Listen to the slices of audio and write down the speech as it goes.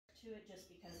to it just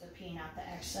because they're peeing out the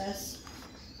excess.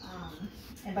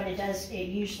 But it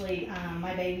usually,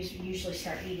 my babies usually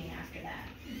start eating after that.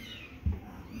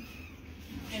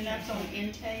 And that's on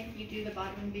intake? You do the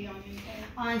vitamin B on intake?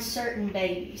 On certain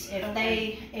babies.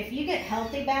 Okay. If you get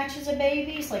healthy batches of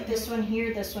babies, like this one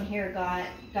here got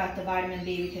the vitamin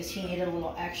B because he needed a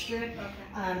little extra.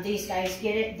 Okay. These guys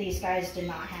get it. These guys did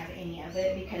not have any of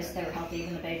it because they were healthy.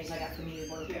 Even the babies I got from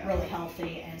you were really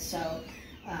healthy, and so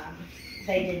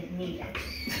they didn't need it.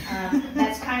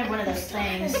 That's kind of one of those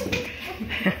things.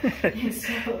 And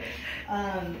so,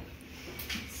 let's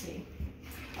see.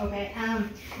 Okay,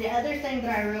 the other thing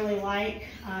that I really like,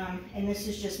 and this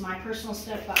is just my personal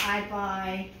stuff, but I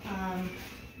buy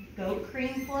goat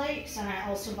cream flakes, and I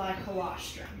also buy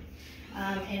colostrum.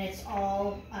 And it's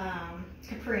all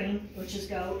caprine, which is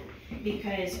goat,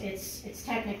 because it's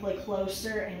technically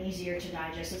closer and easier to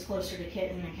digest. It's closer to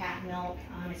kitten and cat milk.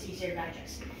 It's easier to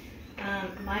digest.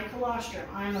 My colostrum,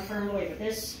 I'm a firm believer.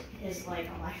 This is like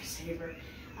a lifesaver,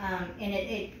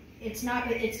 and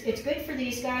it's good for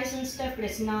these guys and stuff, but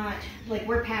it's not like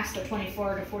we're past the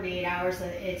 24 to 48 hours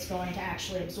that it's going to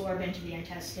actually absorb into the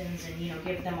intestines and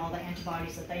give them all the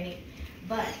antibodies that they need.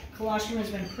 But colostrum has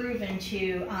been proven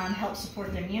to help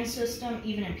support the immune system,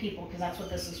 even in people, because that's what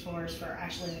this is for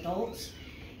actually adults.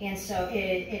 And so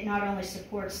it not only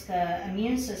supports the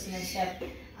immune system and stuff,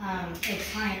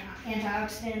 it's high in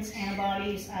antioxidants,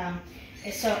 antibodies,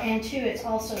 and two, it's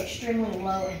also extremely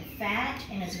low in fat,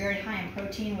 and it's very high in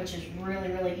protein, which is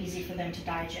really, really easy for them to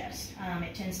digest.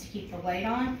 It tends to keep the weight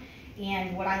on,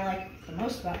 and what I like the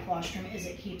most about colostrum is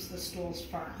it keeps the stools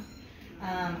firm.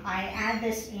 I add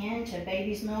this in to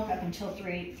baby's milk up until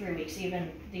three weeks.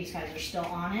 Even these guys are still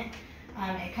on it.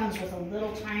 It comes with a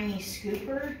little tiny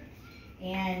scooper,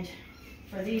 and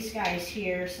for these guys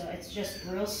here, so it's just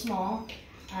real small.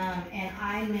 And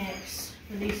I mix,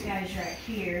 for these guys right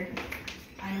here,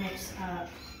 I mix up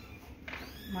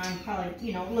mine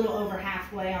probably, a little over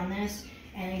halfway on this,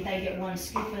 and they get one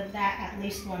scoop of that at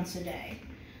least once a day.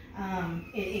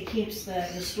 It keeps the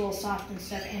stool soft and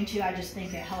stuff, and two, I just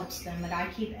think it helps them, but I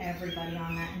keep everybody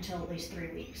on that until at least 3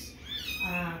 weeks.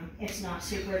 It's not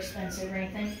super expensive or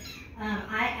anything.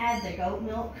 I add the goat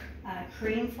milk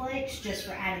cream flakes just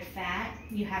for added fat.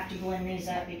 You have to blend these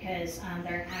up because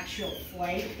they're an actual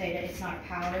flake. It's not a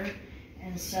powder.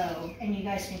 And so, and you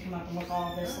guys can come up and look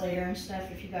all this later and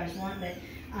stuff if you guys want, but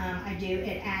I do,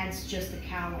 it adds just the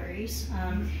calories.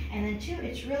 And then two,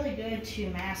 it's really good to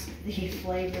mask the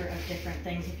flavor of different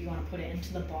things if you want to put it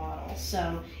into the bottle.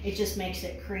 So it just makes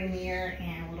it creamier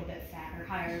and a little bit fatter,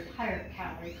 higher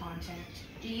calorie content.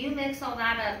 Do you mix all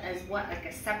that up as what, like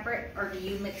a separate, or do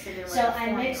you mix it in like So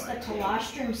I mix the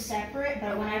colostrum separate,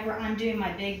 but whenever I'm doing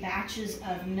my big batches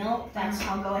of milk,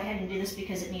 I'll go ahead and do this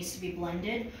because it needs to be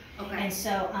blended. Okay. And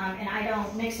so, and I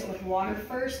don't mix it with water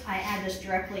first. I add this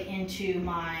directly into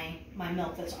my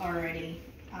milk that's already,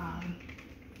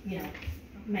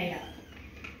 made up.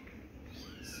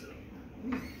 Let's see.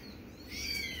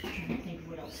 I'm trying to think of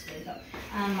what else to do.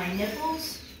 My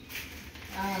nipples.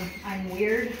 I'm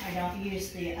weird. I don't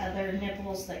use the other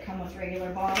nipples that come with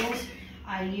regular bottles.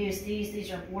 I use these.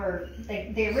 These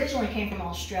they originally came from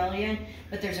Australia,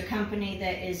 but there's a company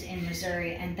that is in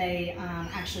Missouri, and they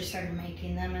actually started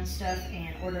making them and stuff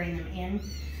and ordering them in.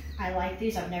 I like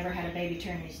these. I've never had a baby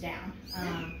turn these down.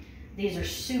 These are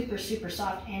super, super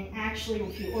soft, and actually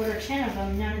if you order 10 of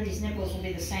them, none of these nipples will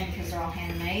be the same because they're all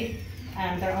handmade.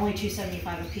 They're only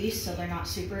 $2.75 a piece, so they're not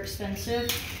super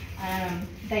expensive.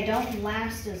 They don't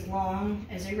last as long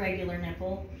as a regular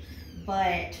nipple,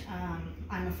 but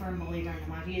I'm a firm believer in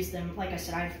them. I've used them, like I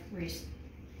said, I've raised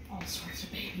all sorts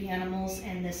of baby animals,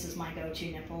 and this is my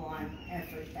go-to nipple on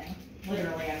everything,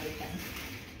 literally everything.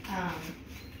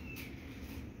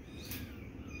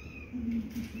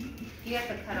 Do you have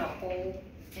to cut a hole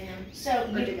in them? So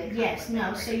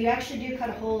so you actually do cut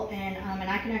a hole in, and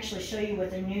I can actually show you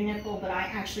with a new nipple, but I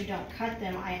actually don't cut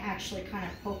them. I actually kind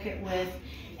of poke it with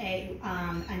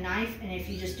a knife, and if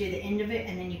you just do the end of it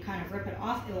and then you kind of rip it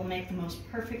off, it will make the most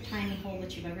perfect tiny hole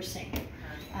that you've ever seen.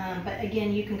 But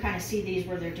again, you can kind of see these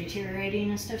where they're deteriorating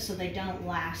and stuff, so they don't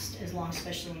last as long,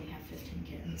 especially when you have 15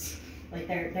 kittens. Like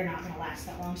they're not going to last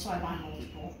that long, so I buy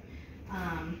multiple.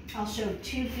 I'll show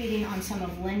tube feeding on some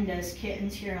of Linda's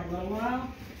kittens here in a little while.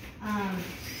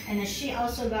 And then she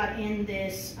also got in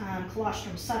this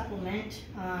colostrum supplement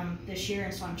this year,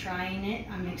 and so I'm trying it.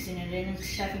 I'm mixing it in and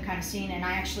stuff and kind of seeing, and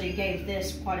I actually gave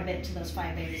this quite a bit to those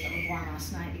 5 babies that were born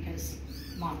last night because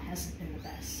mom hasn't been the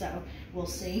best, so we'll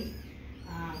see.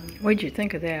 What did you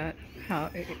think of that? How?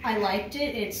 I liked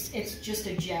it. It's just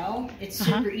a gel. It's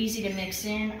super easy to mix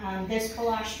in. This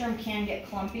colostrum can get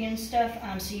clumpy and stuff,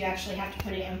 so you actually have to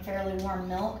put it in fairly warm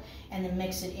milk and then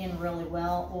mix it in really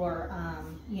well, or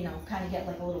you know, kind of get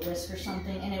like a little whisk or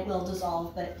something, and it will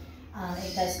dissolve, but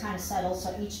it does kind of settle.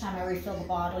 So each time I refill the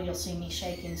bottle, you'll see me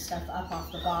shaking stuff up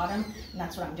off the bottom, and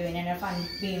that's what I'm doing. And if I'm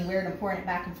being weird and pouring it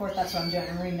back and forth, that's what I'm doing.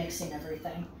 I'm remixing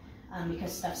everything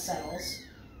because stuff settles.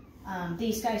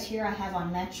 These guys here I have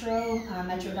on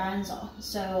Metrodinazole.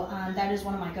 So that is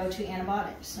one of my go-to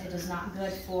antibiotics. It is not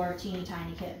good for teeny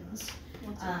tiny kittens.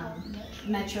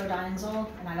 Metrodinazole,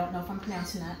 and I don't know if I'm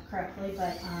pronouncing that correctly,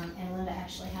 but and Linda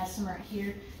actually has some right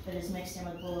here that is mixed in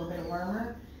with a little bit of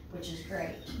wormer, which is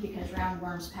great because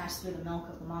roundworms pass through the milk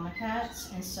of the mama cats,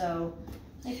 and so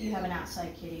if you have an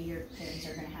outside kitty, your kittens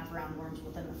are going to have roundworms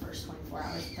within the first 24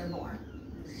 hours that they're born.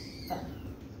 But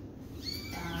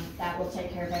that will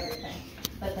take care of everything.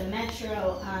 But the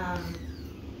Metro,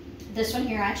 this one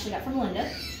here I actually got from Linda,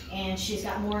 and she's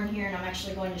got more in here, and I'm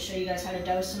actually going to show you guys how to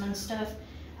dose them and stuff.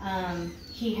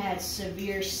 He had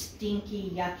severe,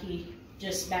 stinky, yucky,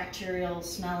 just bacterial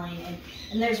smelling,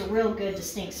 and there's a real good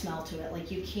distinct smell to it.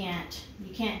 Like you can't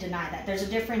deny that. There's a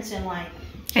difference in like.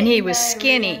 And he was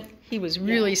skinny. He was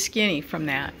really skinny from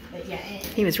that. But yeah,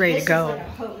 he was ready to go. This is like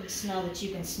a potent smell that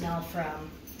you can smell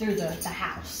from through the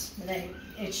house.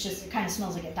 It's just, it kind of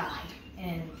smells like it died,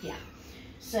 and yeah.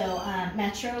 So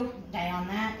Metro, day on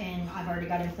that, and I've already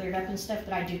got him cleared up and stuff,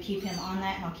 but I do keep him on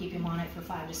that, and I'll keep him on it for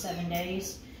 5 to 7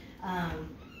 days.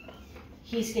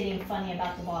 He's getting funny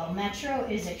about the bottle. Metro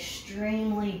is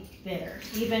extremely bitter.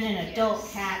 Even in adult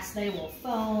cats, they will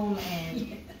foam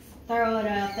and throw it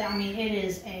up. I mean, it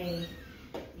is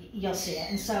you'll see it.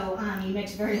 And so you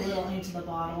mix very little into the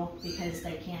bottle because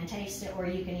they can taste it, or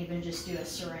you can even just do a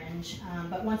syringe.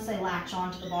 But once they latch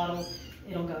onto the bottle,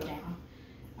 it'll go down.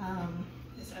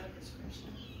 Is that a prescription?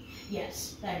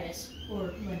 Yes, that is.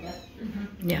 Or Linda.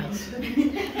 Yes.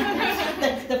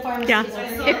 the pharmacy. Yeah.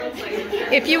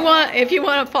 If you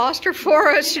want a foster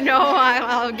for us, you know,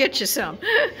 I'll get you some.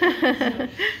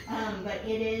 But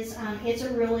it is. It's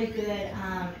a really good.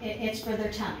 It's for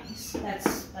their tummies.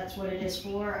 That's what it is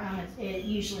for. It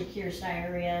usually cures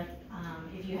diarrhea.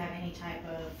 If you have any type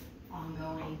of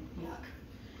ongoing yuck,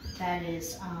 that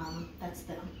is. That's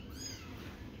them.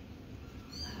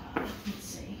 Let's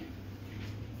see.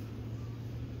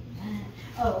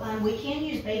 We can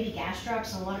use baby gas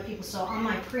drops, and a lot of people, so on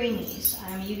my preemies,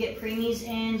 you get preemies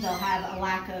in, they'll have a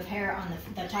lack of hair on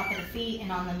the top of the feet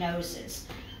and on the noses.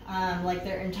 Like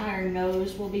their entire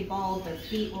nose will be bald, their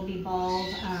feet will be bald,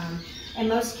 and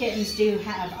most kittens do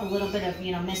have a little bit of,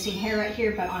 missing hair right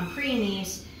here, but on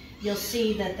preemies, you'll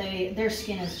see that their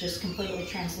skin is just completely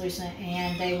translucent,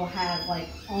 and they will have like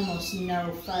almost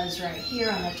no fuzz right here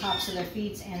on the tops of their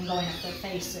feet and going up their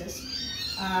faces.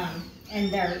 And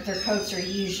their coats are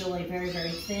usually very,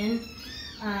 very thin.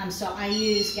 So I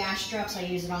use gas drops. I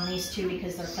use it on these two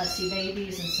because they're fussy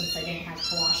babies, and since they didn't have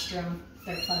colostrum,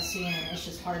 they're fussy and it's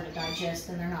just hard to digest,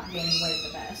 and they're not gaining weight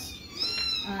the best.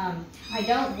 I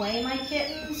don't weigh my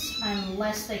kittens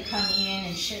unless they come in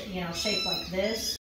and shape like this.